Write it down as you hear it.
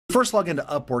First log into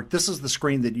Upwork, this is the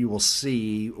screen that you will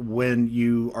see when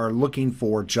you are looking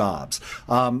for jobs.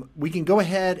 We can go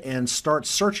ahead and start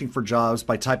searching for jobs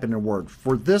by typing in a word.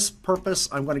 For this purpose,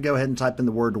 I'm going to go ahead and type in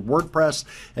the word WordPress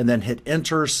and then hit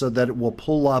enter so that it will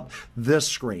pull up this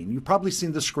screen. You've probably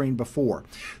seen this screen before.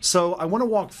 So I want to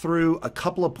walk through a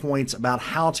couple of points about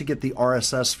how to get the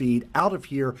RSS feed out of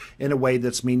here in a way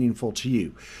that's meaningful to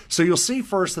you. So you'll see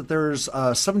first that there's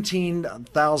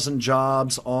 17,000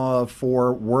 jobs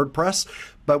for WordPress,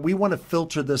 but we want to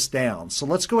filter this down. So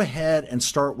let's go ahead and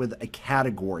start with a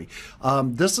category.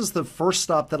 This is the first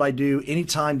stop that I do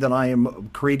anytime that I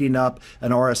am creating up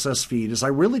an RSS feed, is I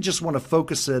really just want to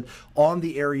focus it on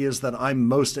the areas that I'm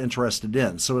most interested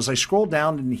in. So as I scroll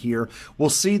down in here,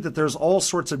 we'll see that there's all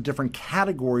sorts of different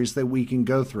categories that we can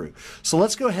go through. So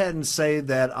let's go ahead and say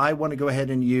that I want to go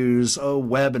ahead and use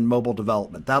web and mobile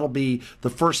development. That'll be the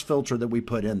first filter that we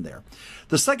put in there.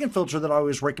 The second filter that I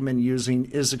always recommend using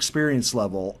is experience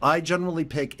level. I generally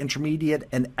pick intermediate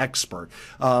and expert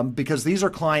because these are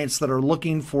clients that are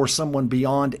looking for someone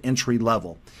beyond entry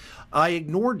level. I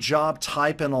ignore job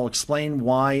type, and I'll explain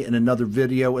why in another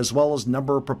video, as well as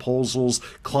number of proposals,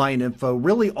 client info,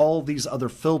 really all of these other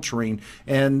filtering,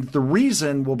 and the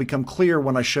reason will become clear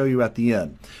when I show you at the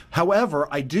end. However,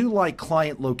 I do like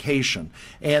client location,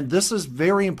 and this is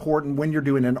very important when you're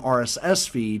doing an RSS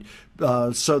feed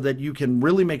so that you can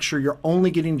really make sure you're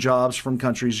only getting jobs from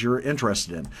countries you're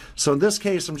interested in. So in this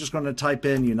case, I'm just going to type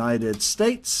in United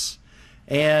States,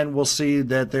 and we'll see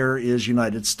that there is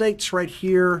United States right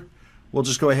here. We'll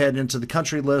just go ahead into the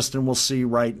country list, and we'll see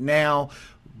right now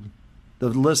the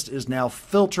list is now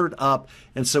filtered up,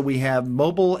 and so we have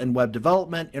mobile and web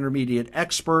development, intermediate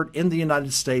expert in the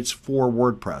United States for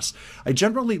WordPress. I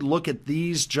generally look at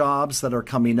these jobs that are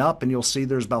coming up, and you'll see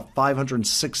there's about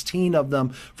 516 of them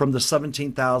from the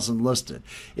 17,000 listed.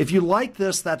 If you like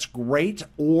this, that's great,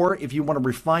 or if you want to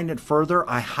refine it further,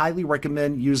 I highly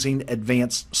recommend using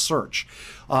advanced search.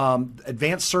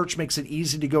 Advanced search makes it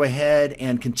easy to go ahead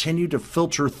and continue to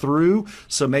filter through.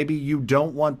 So maybe you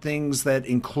don't want things that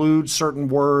include certain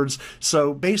words.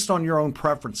 So based on your own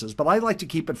preferences, but I like to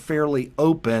keep it fairly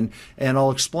open, and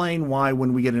I'll explain why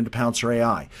when we get into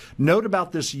PouncerAI. Note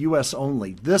about this US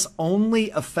only. This only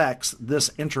affects this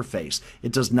interface.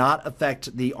 It does not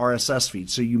affect the RSS feed.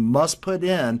 So you must put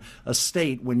in a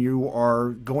state when you are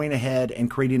going ahead and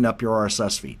creating up your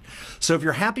RSS feed. So if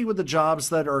you're happy with the jobs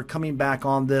that are coming back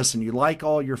on this and you like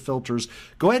all your filters,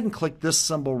 go ahead and click this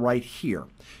symbol right here.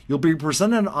 You'll be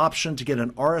presented an option to get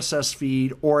an RSS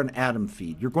feed or an Atom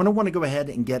feed. You're going to want to go ahead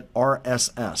and get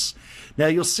RSS. Now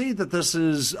you'll see that this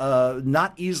is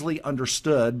not easily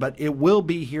understood, but it will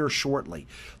be here shortly.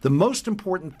 The most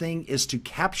important thing is to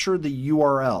capture the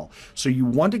URL. So you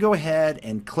want to go ahead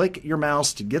and click your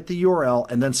mouse to get the URL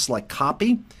and then select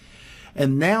copy.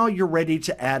 And now you're ready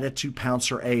to add it to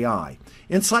PouncerAI.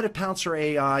 Inside of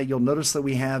PouncerAI, you'll notice that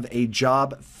we have a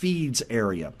job feeds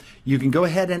area. You can go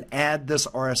ahead and add this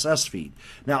RSS feed.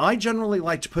 Now, I generally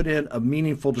like to put in a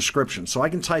meaningful description. So I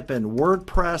can type in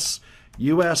WordPress,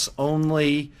 US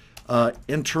only,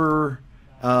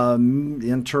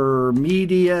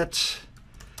 intermediate,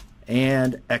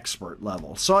 and expert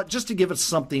level. So just to give it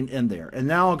something in there. And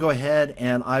now I'll go ahead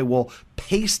and I will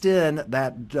paste in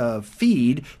that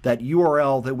feed, that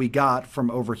URL that we got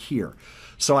from over here.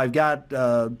 So I've got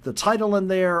the title in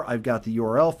there, I've got the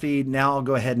URL feed. Now I'll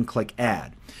go ahead and click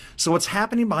add. So what's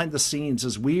happening behind the scenes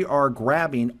is we are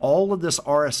grabbing all of this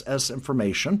RSS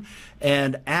information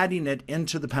and adding it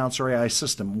into the PouncerAI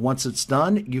system. Once it's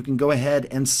done, you can go ahead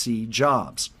and see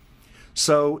jobs.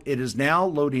 So it is now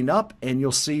loading up, and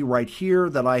you'll see right here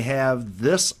that I have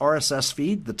this RSS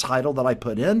feed, the title that I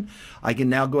put in. I can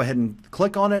now go ahead and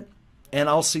click on it, and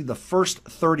I'll see the first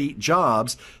 30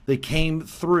 jobs that came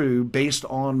through based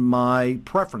on my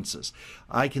preferences.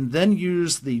 I can then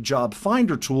use the job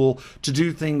finder tool to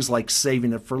do things like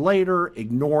saving it for later,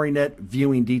 ignoring it,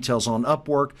 viewing details on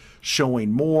Upwork,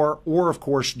 showing more, or of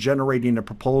course generating a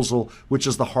proposal, which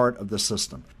is the heart of the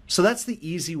system. So that's the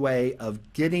easy way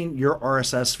of getting your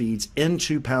RSS feeds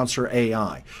into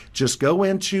PouncerAI. Just go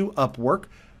into Upwork,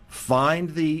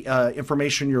 find the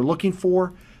information you're looking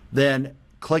for, then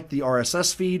click the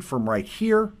RSS feed from right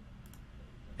here,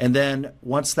 and then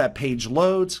once that page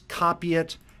loads, copy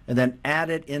it, and then add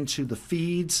it into the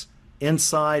feeds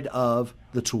inside of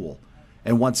the tool.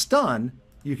 And once done,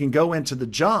 you can go into the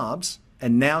jobs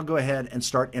and now go ahead and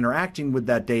start interacting with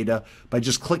that data by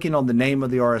just clicking on the name of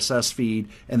the RSS feed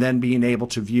and then being able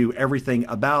to view everything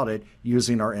about it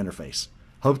using our interface.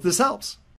 Hope this helps.